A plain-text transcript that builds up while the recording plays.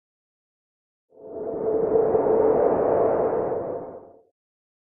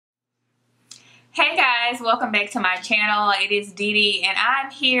guys, welcome back to my channel. It is Dee and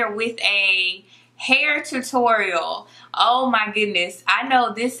I'm here with a hair tutorial. Oh my goodness, I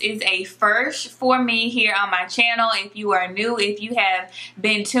know this is a first for me here on my channel. If you are new, if you have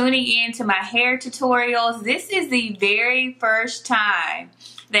been tuning in to my hair tutorials, this is the very first time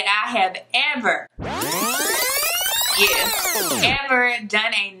that I have ever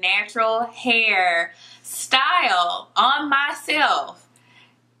done a natural hair style on myself,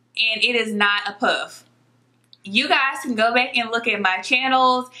 and it is not a puff. You guys can go back and look at my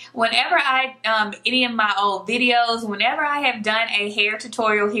channels. Whenever any of my old videos, whenever I have done a hair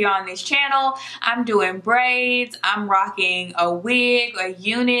tutorial here on this channel, I'm doing braids, I'm rocking a wig, a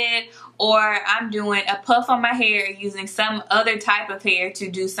unit, or I'm doing a puff on my hair using some other type of hair to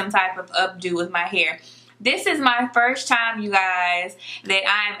do some type of updo with my hair. This is my first time, you guys, that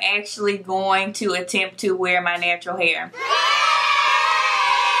I'm actually going to attempt to wear my natural hair.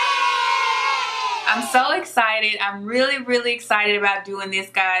 I'm so excited. I'm really excited about doing this,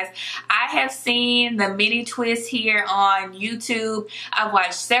 guys. I have seen the mini twist here on YouTube. I've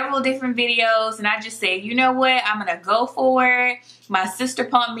watched several different videos and I just said, you know what? I'm going to go for it. My sister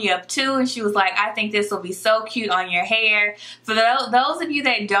pumped me up too, and she was like, I think this will be so cute on your hair. For those of you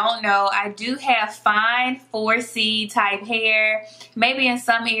that don't know, I do have fine 4C type hair. Maybe in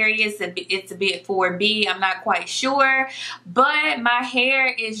some areas it's a bit 4B. I'm not quite sure. But my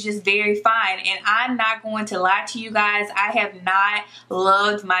hair is just very fine. And I'm not going to lie to you guys. I have not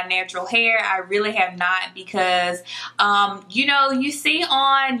loved my natural hair. I really have not, because, you know, you see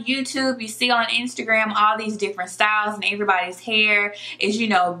on YouTube, you see on Instagram, all these different styles, and everybody's hair is, you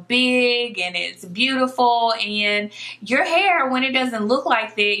know, big and it's beautiful, and your hair, when it doesn't look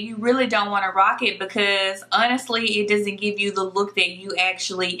like that, you really don't want to rock it, because honestly it doesn't give you the look that you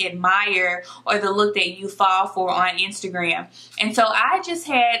actually admire or the look that you fall for on Instagram. And so I just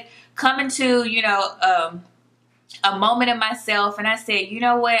had come into, you know, a moment of myself, and I said, you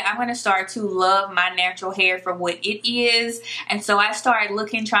know what, I'm going to start to love my natural hair for what it is. And so I started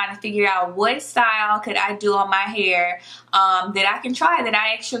looking, trying to figure out what style could I do on my hair that I can try, that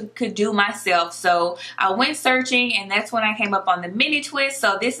I actually could do myself. So I went searching, and that's when I came up on the mini twist.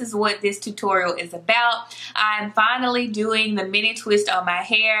 So this is what this tutorial is about. I'm finally doing the mini twist on my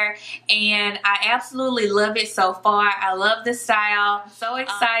hair, and I absolutely love it so far. I love the style. I'm so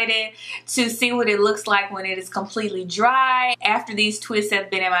excited to see what it looks like when it is completely dry, after these twists have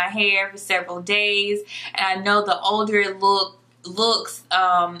been in my hair for several days. And I know the older it looks,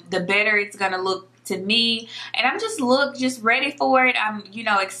 the better it's gonna look to me, and I'm just ready for it. I'm, you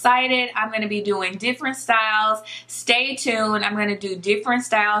know, excited. I'm going to be doing different styles. Stay tuned. I'm going to do different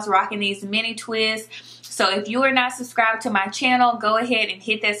styles rocking these mini twists. So if you are not subscribed to my channel, go ahead and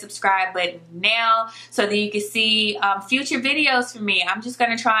hit that subscribe button now so that you can see future videos from me. I'm just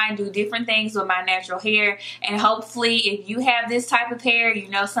going to try and do different things with my natural hair, and hopefully if you have this type of hair, you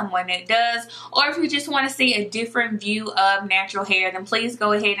know someone that does, or if you just want to see a different view of natural hair, then please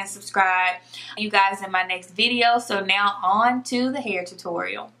go ahead and subscribe. You guys in my next video. So now on to the hair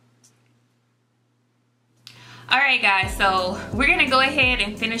tutorial. Alright guys, so we're going to go ahead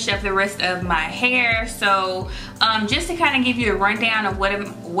and finish up the rest of my hair. So just to kind of give you a rundown of what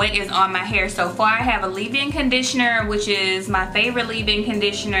is on my hair so far, I have a leave-in conditioner, which is my favorite leave-in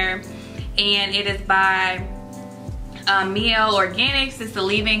conditioner, and it is by Miel Organics. It's the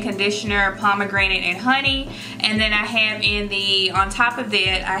leave-in conditioner, pomegranate and honey. And then I have on top of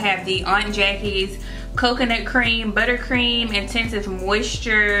that, I have the Aunt Jackie's coconut cream, buttercream, intensive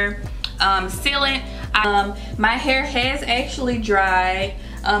moisture sealant. My hair has actually dried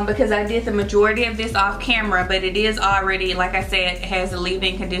because I did the majority of this off camera, but it is already, like I said, it has a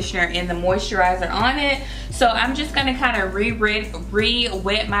leave-in conditioner and the moisturizer on it. So I'm just going to kind of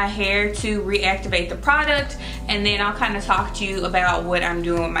re-wet my hair to reactivate the product, and then I'll kind of talk to you about what I'm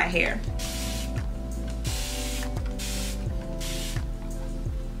doing with my hair.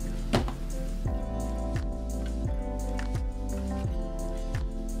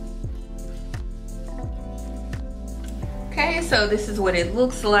 Okay, so this is what it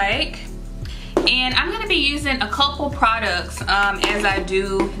looks like, and I'm going to be using a couple products as I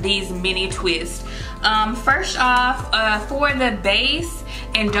do these mini twists. First off, for the base,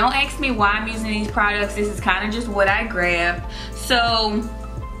 and don't ask me why I'm using these products, this is kind of just what I grabbed. So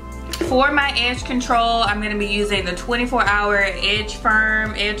for my edge control, I'm going to be using the 24-hour Edge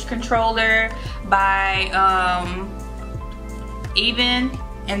Firm Edge Controller by Even,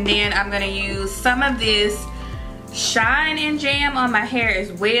 and then I'm going to use some of this Shine and Jam on my hair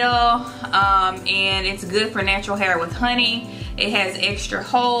as well, and it's good for natural hair with honey. It has extra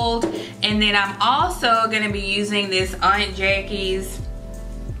hold. And then I'm also going to be using this Aunt Jackie's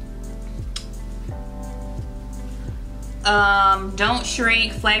Don't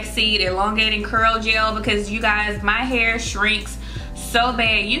Shrink Flaxseed Elongating Curl Gel, because you guys, my hair shrinks so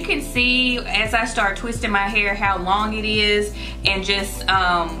bad. You can see as I start twisting my hair how long it is, and just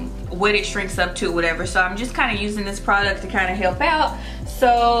what it shrinks up to, whatever. So I'm just kind of using this product to kind of help out.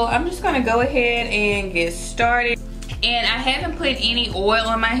 So I'm just gonna go ahead and get started. And I haven't put any oil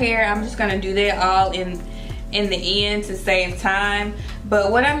on my hair. I'm just gonna do that all in the end to save time.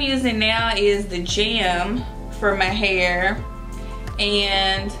 But what I'm using now is the jam for my hair,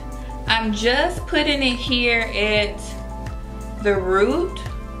 and I'm just putting it here at the root.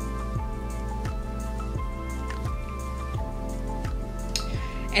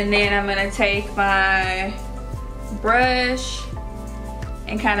 And then I'm gonna take my brush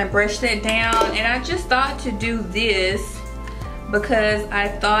and kind of brush that down. And I just thought to do this because I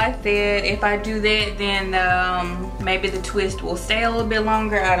thought that if I do that, then maybe the twist will stay a little bit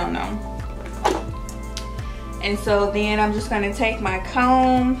longer. I don't know. And so then I'm just going to take my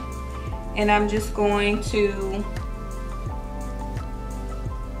comb and I'm just going to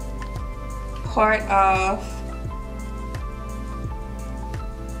part off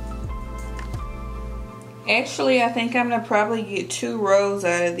actually, I think I'm gonna probably get 2 rows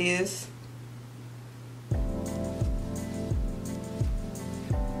out of this.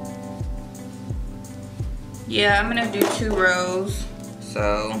 Yeah, I'm gonna do 2 rows.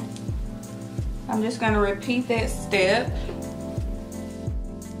 So I'm just gonna repeat that step.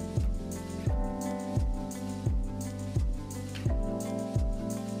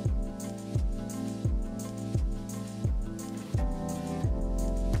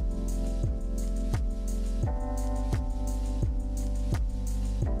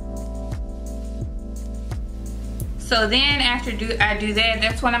 So then after I do that,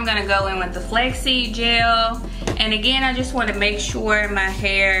 that's when I'm gonna go in with the flaxseed gel. And again, I just wanna make sure my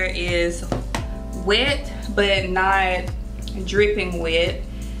hair is wet, but not dripping wet.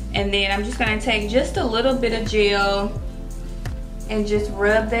 And then I'm just gonna take just a little bit of gel and just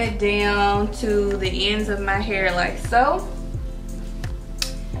rub that down to the ends of my hair like so.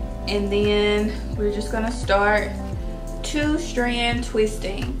 And then we're just gonna start 2-strand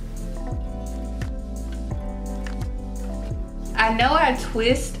twisting. I know I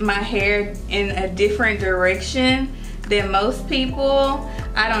twist my hair in a different direction than most people.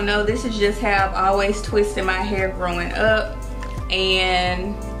 I don't know, this is just how I've always twisted my hair growing up,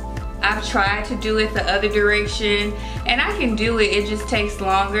 and I've tried to do it the other direction and I can do it, it just takes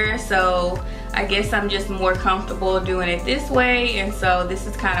longer. So I guess I'm just more comfortable doing it this way, and so this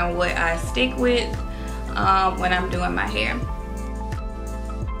is kind of what I stick with when I'm doing my hair.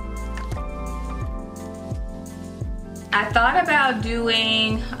 I thought about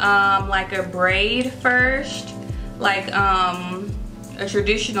doing like a braid first, like a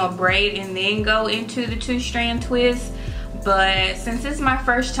traditional braid, and then go into the 2-strand twist. But since it's my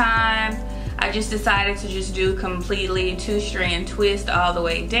first time, I just decided to just do completely 2-strand twist all the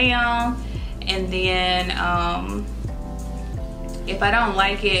way down. And then if I don't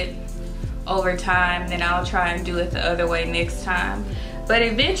like it over time, then I'll try and do it the other way next time. But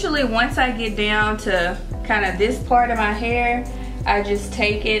eventually, once I get down to kind of this part of my hair, I just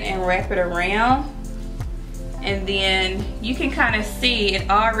take it and wrap it around, and then you can kind of see it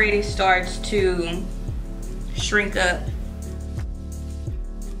already starts to shrink up.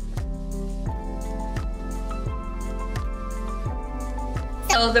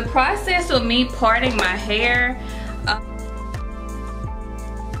 So the process of me parting my hair,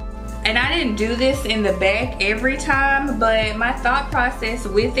 and I didn't do this in the back every time, but my thought process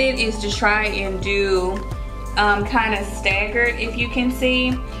with it is to try and do kind of staggered, if you can see,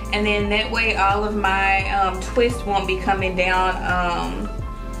 and then that way all of my twists won't be coming down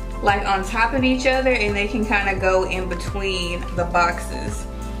like on top of each other, and they can kind of go in between the boxes.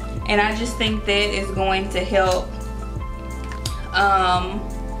 And I just think that is going to help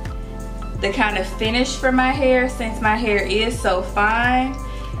the kind of finish for my hair, since my hair is so fine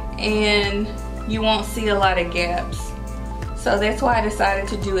and you won't see a lot of gaps. So that's why I decided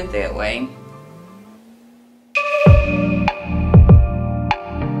to do it that way.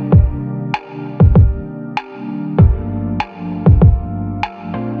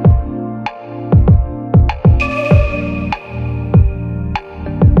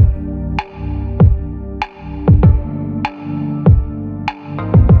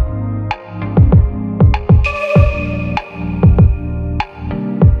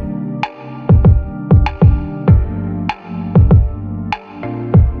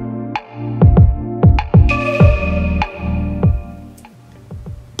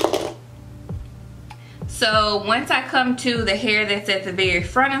 So once I come to the hair that's at the very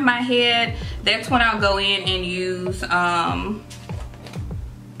front of my head, that's when I'll go in and use the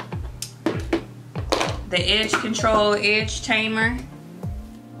edge control, edge tamer.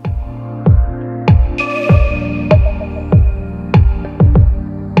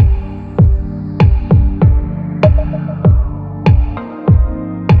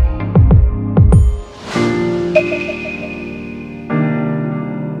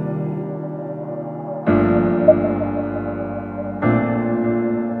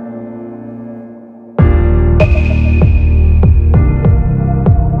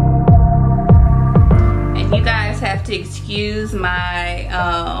 Excuse my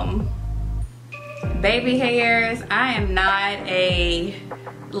baby hairs. I am not a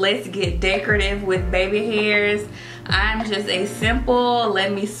let's get decorative with baby hairs. I'm just a simple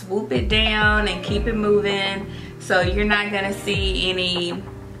let me swoop it down and keep it moving. So you're not gonna see any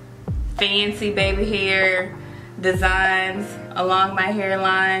fancy baby hair designs along my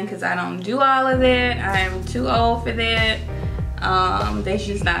hairline because I don't do all of that. I'm too old for that. That's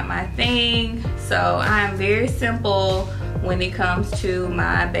just not my thing. So I'm very simple when it comes to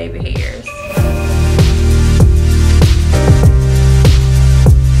my baby hairs.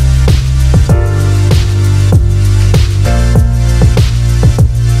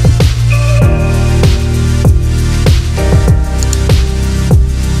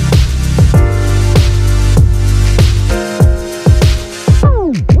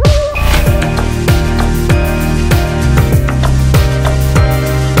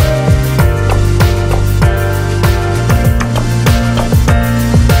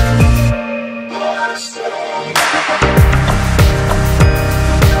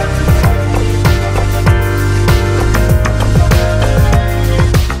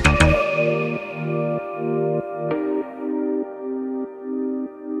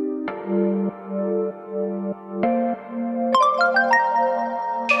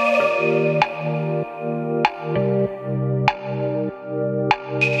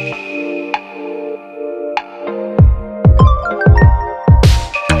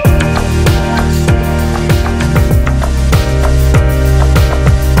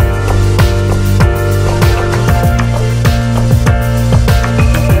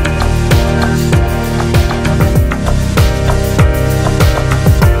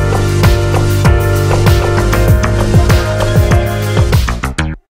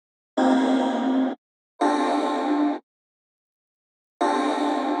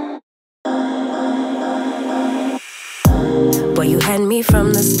 Boy, you had me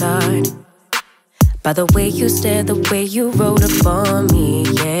from the start. By the way you stared, the way you rolled up on me,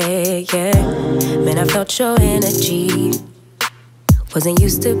 yeah, yeah. Man, I felt your energy. Wasn't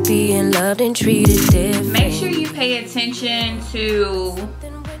used to being loved and treated different. Make sure you pay attention to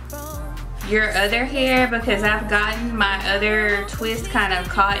your other hair because I've gotten my other twist kind of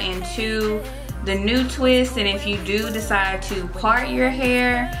caught into the new twist, and if you do decide to part your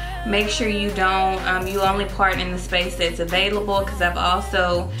hair, make sure you don't, you only part in the space that's available, because I've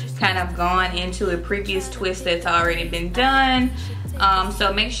also kind of gone into a previous twist that's already been done.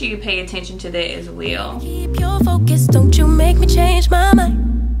 So make sure you pay attention to that as well. Keep your focus, don't you make me change my mind.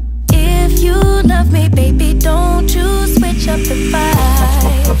 If you love me, baby, don't you switch up the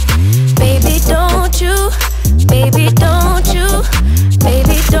vibe. Baby, don't you, baby, don't you,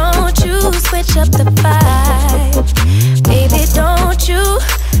 baby, don't you switch up the vibe. Baby, don't you,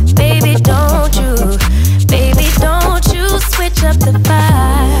 baby, don't you, baby, don't you switch up the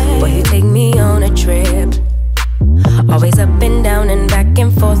vibe. Boy, you take me on a trip, always up and down and back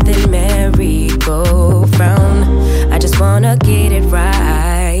and forth in merry-go-round. I just wanna get it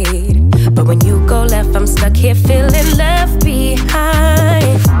right, but when you go left, I'm stuck here feeling left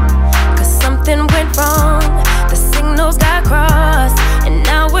behind. Cause something went wrong, the signals got crossed, and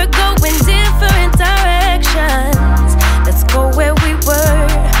now we're going different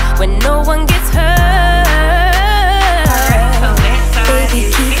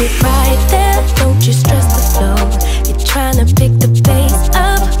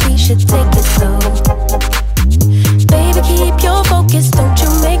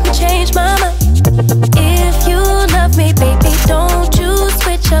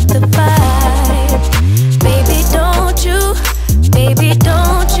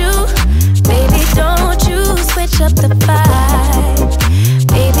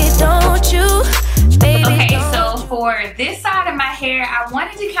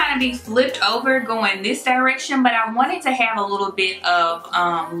to kind of be flipped over going this direction, but I wanted to have a little bit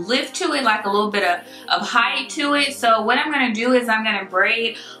of lift to it, like a little bit of height to it. So what I'm going to do is I'm going to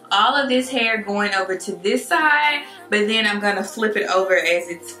braid all of this hair going over to this side, but then I'm going to flip it over as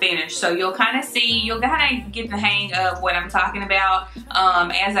it's finished. So you'll kind of see, you'll kind of get the hang of what I'm talking about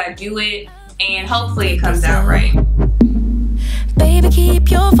as I do it, and hopefully it comes out right. Baby, keep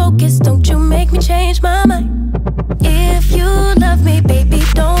your focus, don't you make me change my mind. If you love me, baby,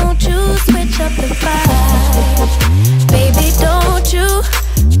 don't you switch up the vibe. Baby, don't you,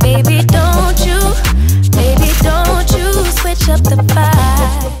 baby, don't you, baby, don't you switch up the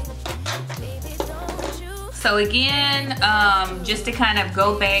vibe. So again, just to kind of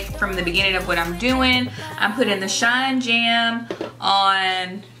go back from the beginning of what I'm doing, I'm putting the Shine Jam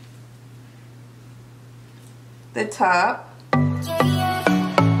on the top.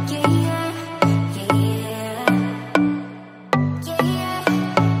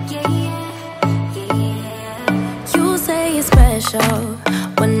 You say you're special,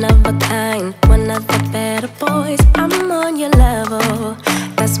 one of a kind, one of the better boys. I'm on your level,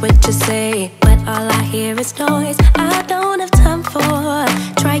 that's what you say, but all I hear is noise. I don't have time for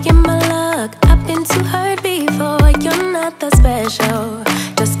trying my luck. I've been too hurt before. You're not that special,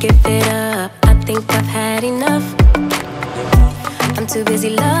 just give it up. I think I've had enough. I'm too busy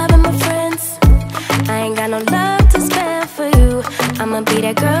loving my friends. I ain't got no love to spare for you. I'ma be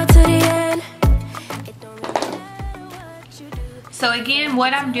that girl to the end. So again,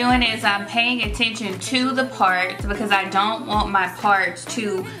 what I'm doing is I'm paying attention to the parts because I don't want my parts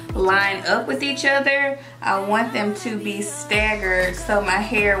to line up with each other. I want them to be staggered so my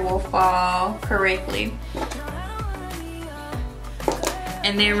hair will fall correctly.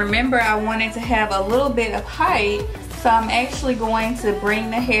 And then remember, I wanted to have a little bit of height, so I'm actually going to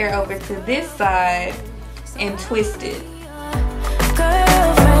bring the hair over to this side and twist it.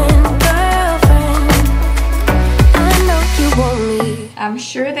 I'm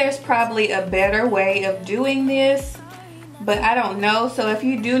sure there's probably a better way of doing this, but I don't know. So if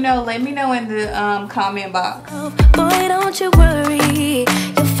you do know, let me know in the comment box. Boy, don't you worry,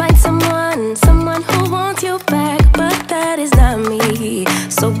 you'll find someone who wants you back, but that is not me.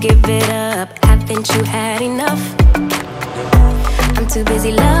 So give it up, haven't you had enough? I'm too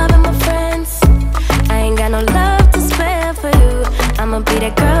busy loving my friends. I ain't got no love to spare for you. I'ma be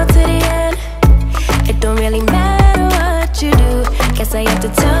that girl to the end. It don't really matter what you do, guess I have to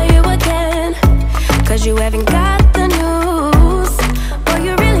tell you again, cause you haven't got the news. Boy,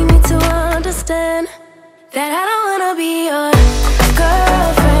 you really need to understand that I don't wanna be your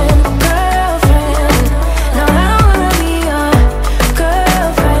girlfriend. No, I don't wanna be your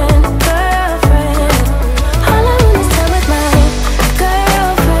girlfriend. All I wanna spend with my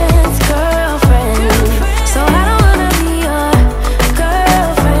girlfriend's girlfriend. So I don't wanna be your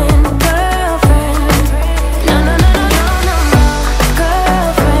girlfriend. No, no, no, no, no, no, no.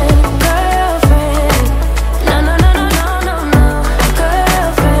 Girlfriend. No, no, no, no, no, no, no.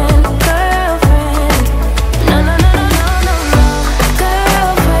 Girlfriend. No, no, no, no, no, no, no.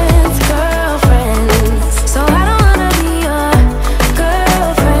 Girlfriends. So I don't wanna be your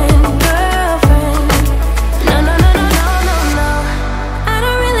girlfriend. No, no, no, no, no, no, no. I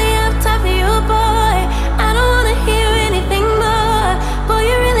don't really have time for you, boy. I don't wanna hear anything more. Boy,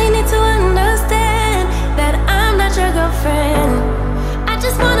 you really need to understand that I'm not your girlfriend. I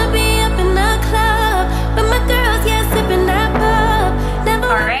just wanna be up in the club, but my girls, yeah, sipping that pub. Never.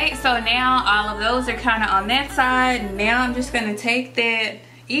 Alright, so now all of those are kind of on that side. Now I'm just going to take that,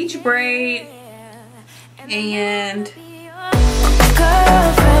 each braid, and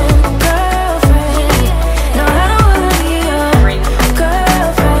Girlfriend. No, I don't wanna be your bring it.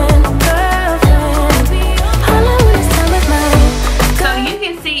 girlfriend. All I want is time with my So you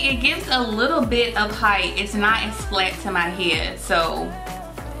can see it gives a little bit of height. It's not as flat to my head, so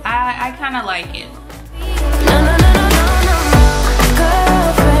I kind of like it. no, no, no, no, no, no, no.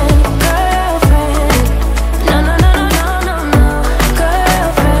 Girlfriend. No, no, no, no, no, no, no.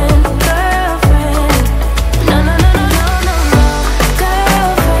 Girlfriend. No, no, no, no, no, no, no.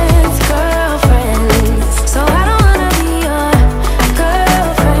 Girlfriends. So I don't wanna be your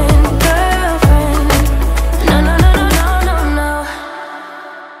girlfriend. No, no, no, no, no, no, no.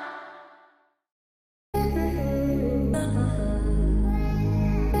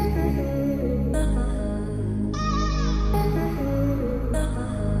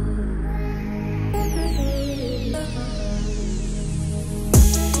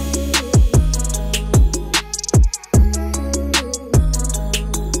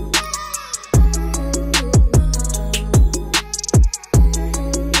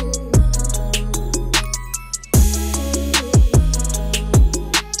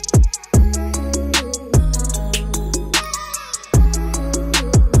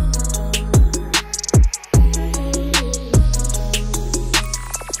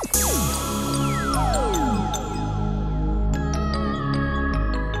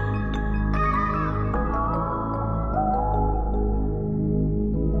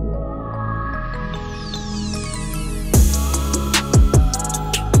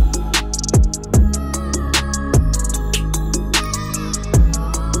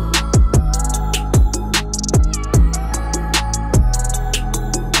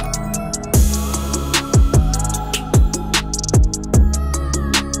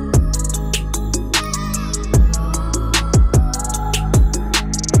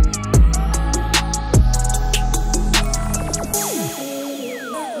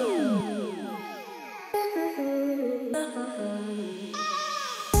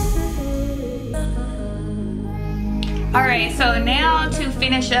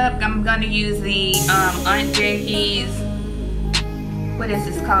 finish up, I'm gonna use the Aunt Jackie's, what is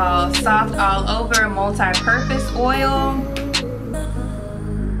this called? Soft All Over Multi-Purpose Oil.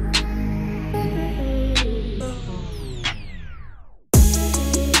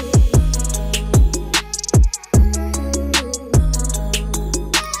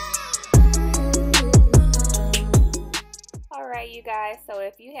 You guys, so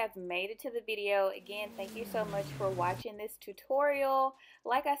if you have made it to the video, again, thank you so much for watching this tutorial.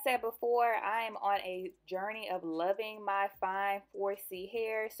 Like I said before, I am on a journey of loving my fine 4C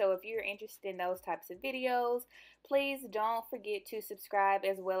hair, so if you're interested in those types of videos, please don't forget to subscribe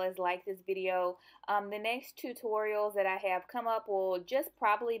as well as like this video. The next tutorials that I have come up will just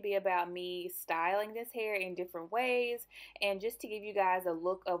probably be about me styling this hair in different ways, and just to give you guys a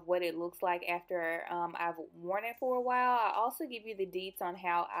look of what it looks like after I've worn it for a while. I also give you the deets on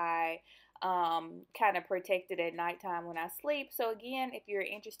how I kind of protect it at nighttime when I sleep. So again, if you're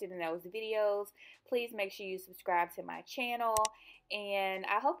interested in those videos, please make sure you subscribe to my channel, and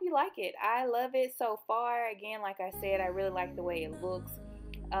I hope you like it. I love it so far. Again, like I said, I really like the way it looks.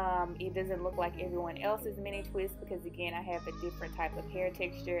 It doesn't look like everyone else's mini twist because again, I have a different type of hair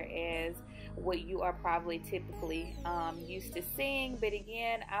texture as what you are probably typically used to seeing. But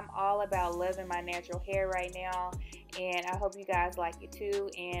again, I'm all about loving my natural hair right now, and I hope you guys like it too,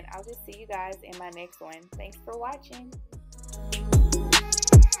 and I'll just see you guys in my next one. Thanks for watching.